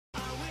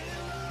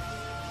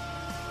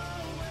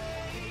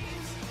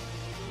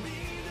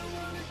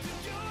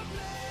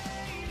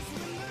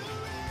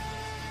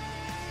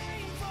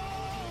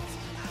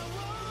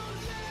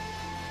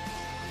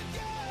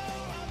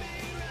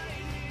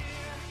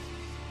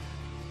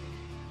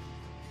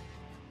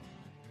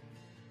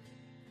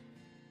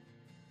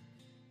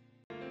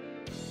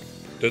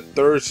The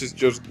thirst is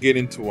just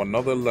getting to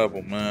another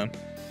level, man.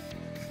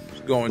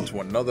 It's going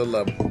to another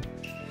level.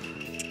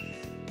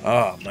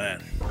 Oh,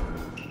 man.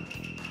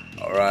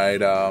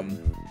 Alright, I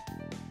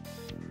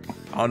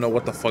don't know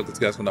what the fuck this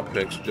guy's gonna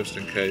pick, so just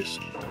in case.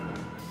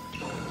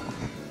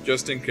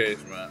 Just in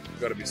case, man.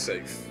 Gotta be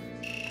safe.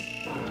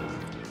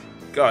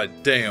 God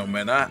damn,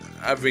 man.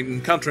 I've been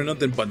encountering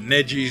nothing but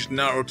Nejis,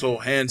 Naruto,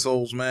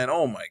 Hansos, man.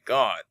 Oh my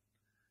god.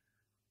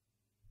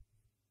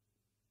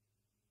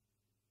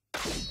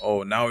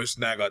 Oh, now it's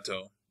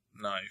Nagato.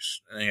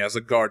 Nice. And he has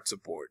a guard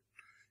support.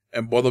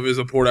 And both of his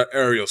support are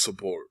aerial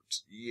support.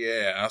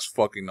 Yeah, that's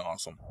fucking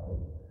awesome.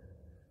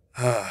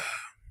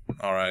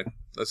 Alright,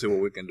 let's see what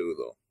we can do,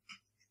 though.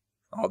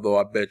 Although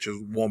I bet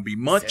you won't be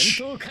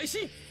much.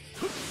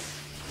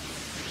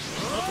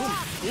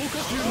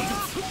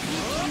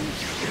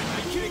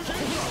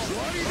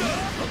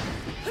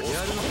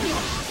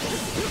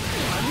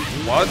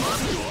 What?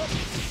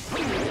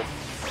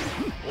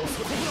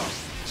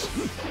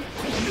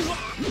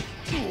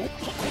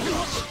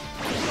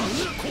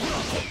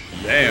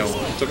 Damn,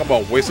 talking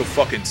about waste of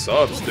fucking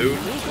subs, dude.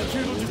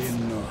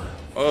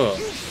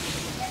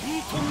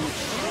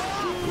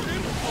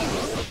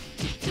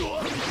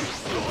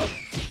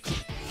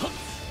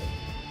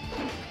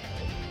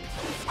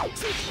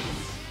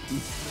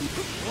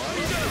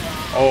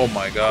 Oh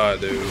my god,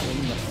 dude.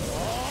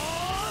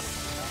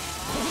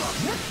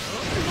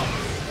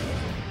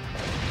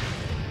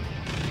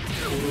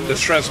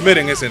 This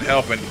transmitting isn't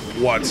helping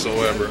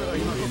whatsoever.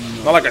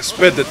 Not like I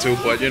expected to,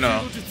 but you know.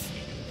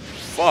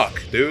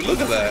 Fuck, dude, look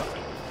at that.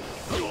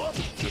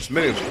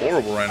 Transmitting is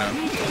horrible right now.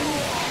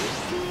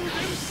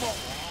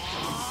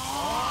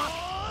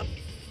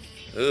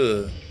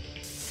 Ugh.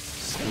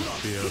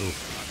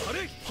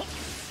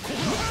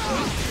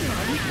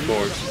 Of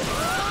course.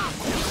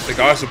 The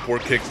guard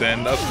support kicked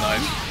in, that's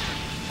nice.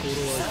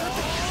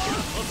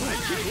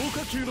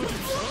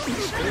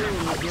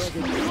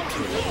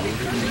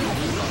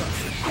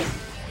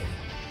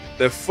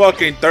 The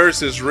fucking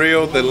thirst is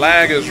real, the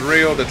lag is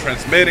real, the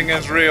transmitting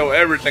is real,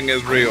 everything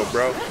is real,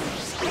 bro.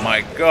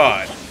 My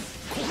god.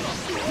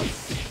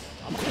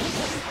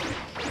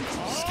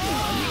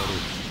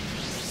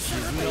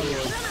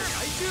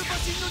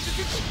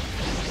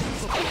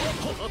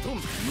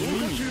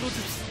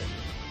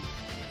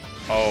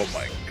 Oh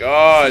my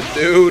god,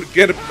 dude.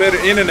 Get a better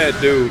internet,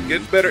 dude.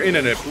 Get better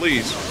internet,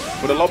 please.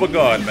 For the love of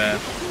God, man.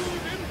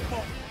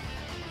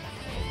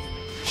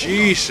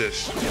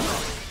 Jesus.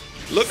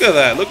 Look at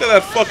that. Look at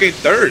that fucking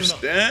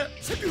thirst, man.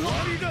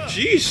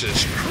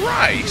 Jesus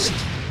Christ.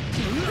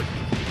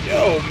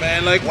 Yo,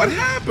 man, like, what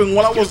happened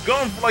while I was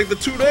gone for like the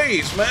 2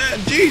 days, man?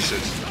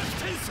 Jesus.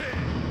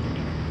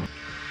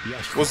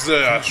 Was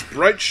there a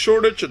Sprite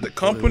shortage at the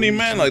company,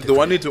 man? Like,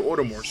 do I need to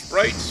order more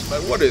Sprites?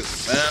 Like, what is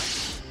it, man?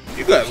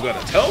 You guys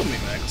gotta tell me,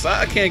 man, because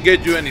I can't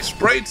get you any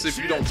Sprites if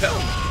you don't tell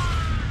me.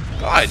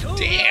 God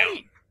damn.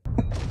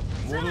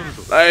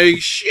 Like,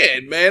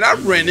 shit, man, I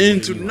ran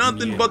into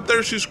nothing but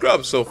thirsty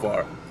scrubs so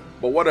far.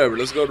 But whatever,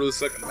 let's go to the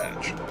second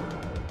match.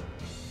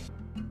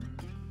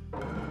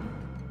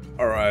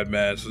 Alright,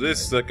 man, so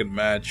this second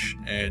match,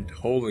 and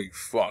holy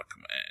fuck,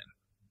 man.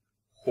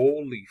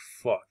 Holy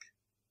fuck.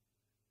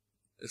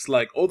 It's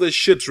like, all this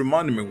shit's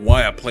reminding me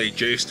why I play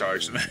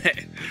J-Stars,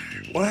 man.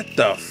 What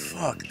the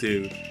fuck,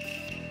 dude?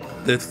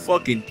 That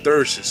fucking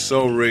thirst is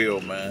so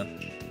real,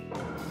 man.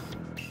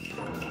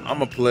 I'm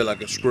gonna play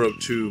like a scrub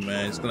too,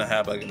 man. It's gonna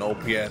have like an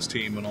OPS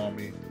team on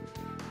me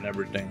and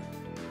everything.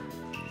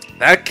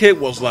 That kid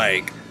was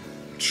like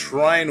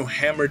trying to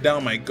hammer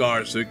down my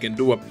guard so he can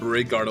do a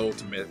break guard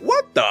ultimate.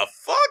 What the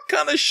fuck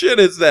kind of shit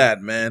is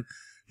that, man?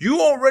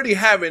 You already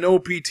have an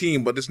OP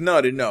team, but it's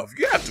not enough.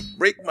 You have to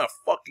break my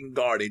fucking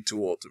guard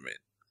into ultimate.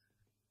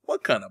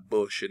 What kind of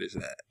bullshit is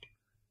that?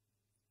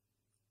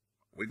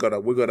 We got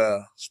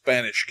a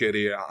Spanish kid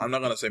here. I'm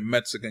not gonna say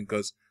Mexican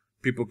because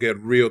people get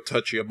real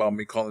touchy about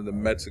me calling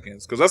them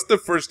Mexicans. Because that's the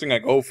first thing I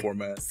go for,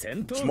 man.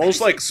 It's most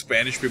like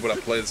Spanish people that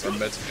play this are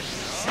Mexican.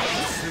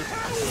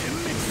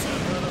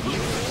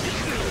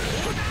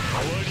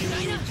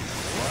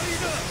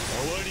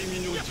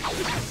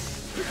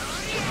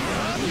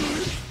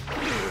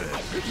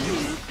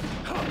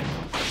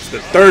 The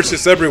thirst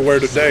is everywhere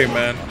today,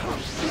 man.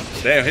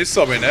 Damn, he's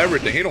subbing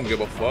everything. He don't give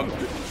a fuck.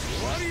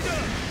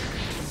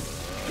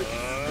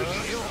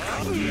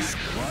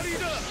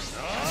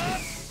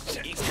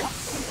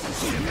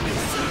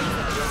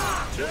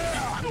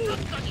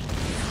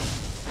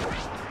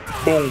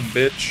 Boom,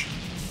 bitch.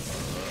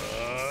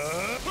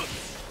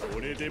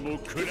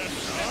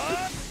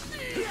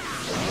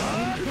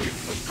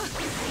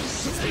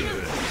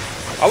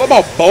 I love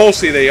how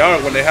ballsy they are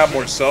when they have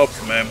more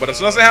subs, man. But as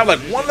soon as they have like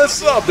one less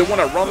sub, they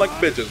want to run like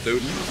bitches,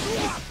 dude.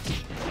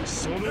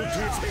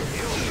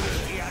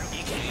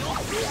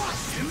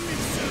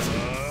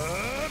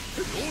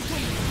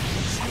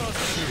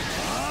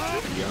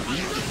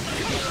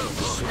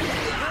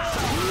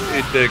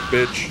 Eat dick,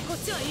 bitch.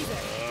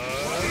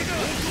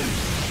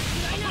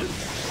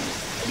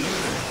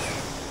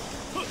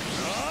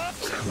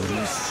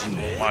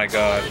 My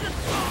god.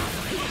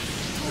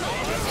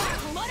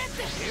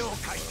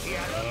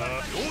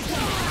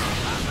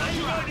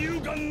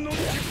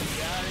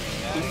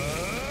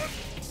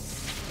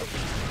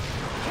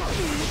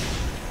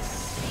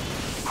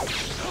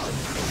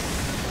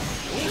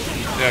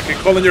 Yeah, keep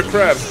calling your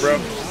crabs, bro.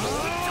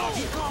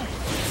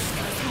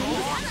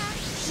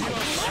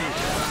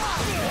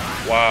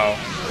 Wow.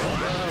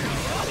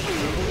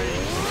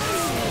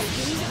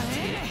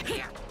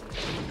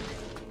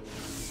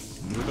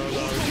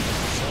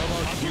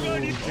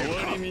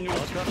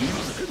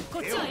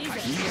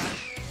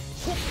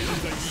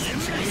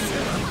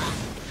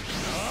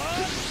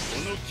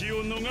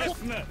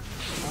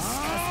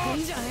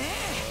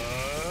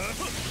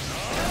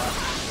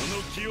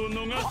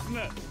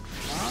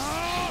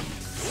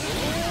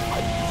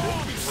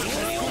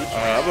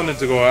 I wanted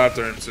to go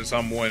after him since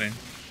I'm winning.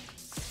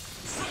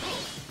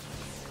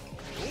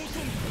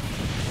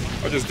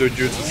 I'll just do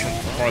jutsu from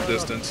far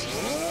distance.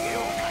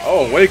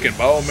 Oh, awaken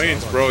by all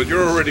means, bro.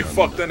 You're already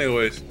fucked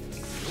anyways.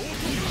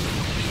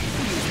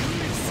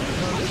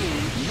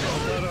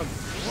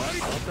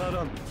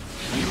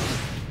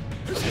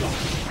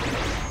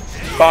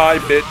 Bye,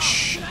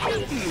 bitch.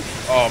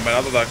 Oh man,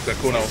 I thought that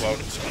Kuna was out.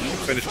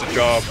 Finish the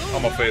job.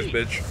 I'm a face,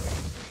 bitch.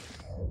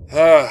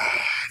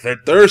 Their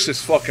thirst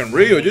is fucking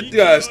real. You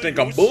guys think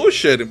I'm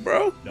bullshitting,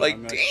 bro? Like,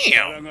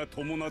 damn. Like,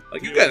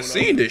 you guys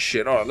seen this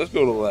shit. Alright, let's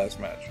go to the last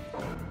match.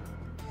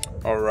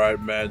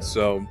 Alright, man.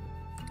 So,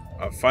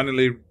 I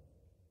finally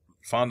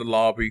found the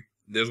lobby.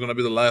 There's gonna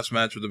be the last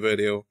match of the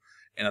video.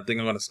 And I think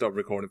I'm gonna stop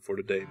recording for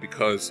today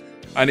because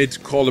I need to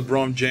call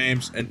LeBron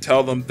James and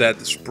tell them that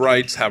the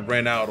sprites have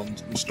ran out on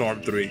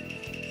Storm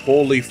 3.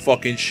 Holy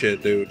fucking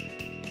shit, dude.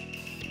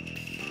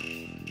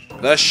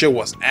 That shit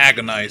was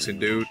agonizing,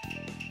 dude.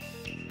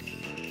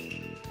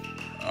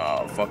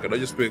 Oh, fuck it. I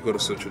just pick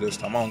Kurosuchi this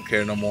time. I don't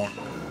care no more.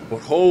 But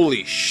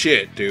holy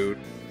shit, dude.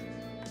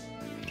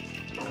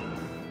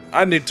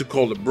 I need to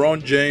call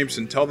LeBron James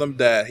and tell them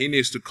that he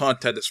needs to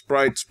contact the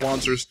Sprite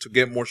sponsors to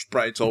get more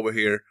sprites over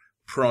here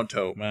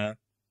pronto, man.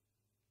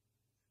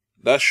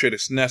 That shit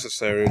is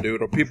necessary,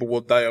 dude, or people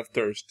will die of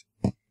thirst.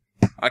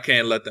 I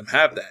can't let them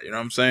have that, you know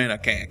what I'm saying? I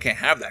can't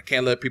have that. I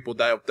can't let people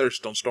die of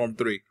thirst on Storm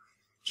 3.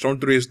 Storm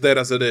 3 is dead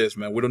as it is,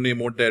 man. We don't need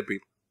more dead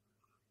people.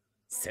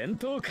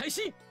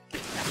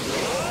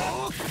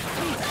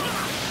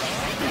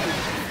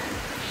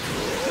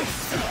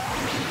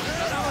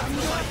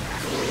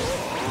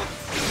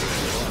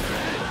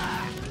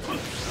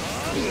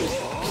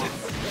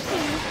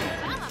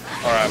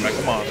 Alright, man,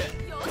 come on.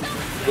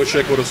 Good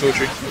shit,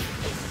 Kurosuchi.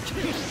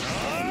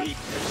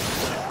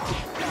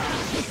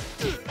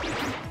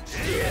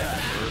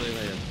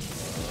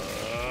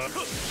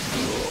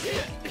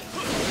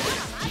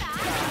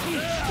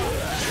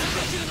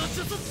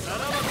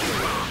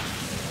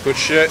 Good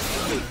shit.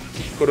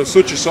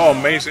 Kurosuchi's so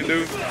amazing,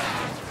 dude.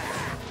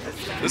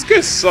 This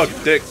kid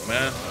sucked dick,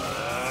 man.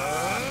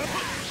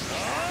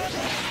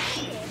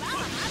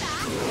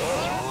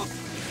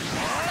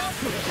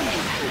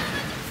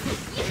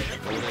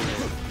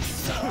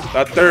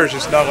 That thirst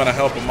is not gonna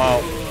help him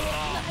out.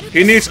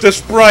 He needs the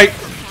Sprite.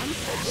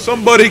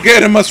 Somebody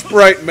get him a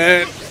Sprite,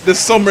 man. The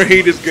summer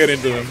heat is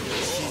getting to him.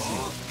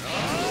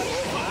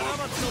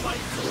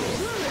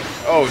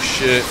 Oh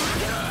shit.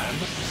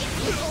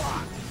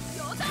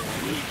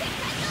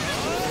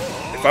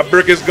 If I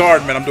break his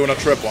guard, man, I'm doing a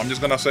triple. I'm just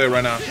gonna say it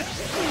right now.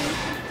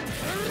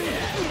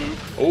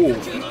 Oh.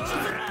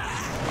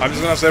 I'm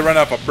just gonna say right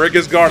now, if I break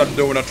his guard, I'm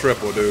doing a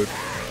triple, dude.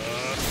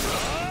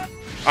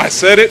 I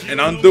said it, and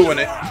I'm doing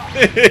it.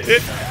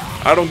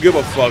 I don't give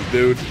a fuck,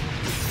 dude.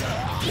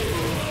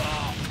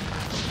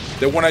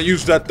 Then when I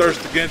use that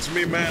thirst against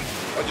me, man,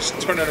 I just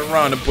turn it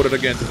around and put it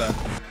against them.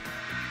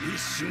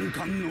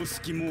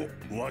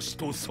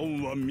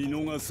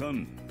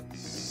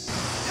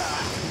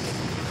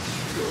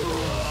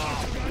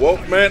 Well,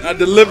 man, I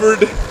delivered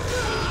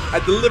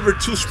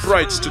 2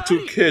 sprites to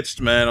 2 kids,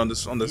 man, on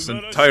this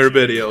entire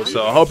video.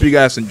 So I hope you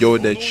guys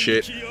enjoyed that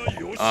shit.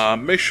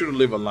 Make sure to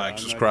leave a like,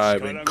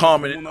 subscribe, and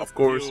comment. Of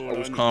course,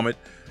 always comment.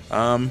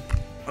 I'm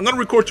gonna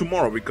record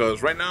tomorrow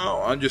because right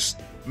now I'm just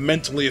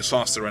mentally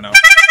exhausted right now.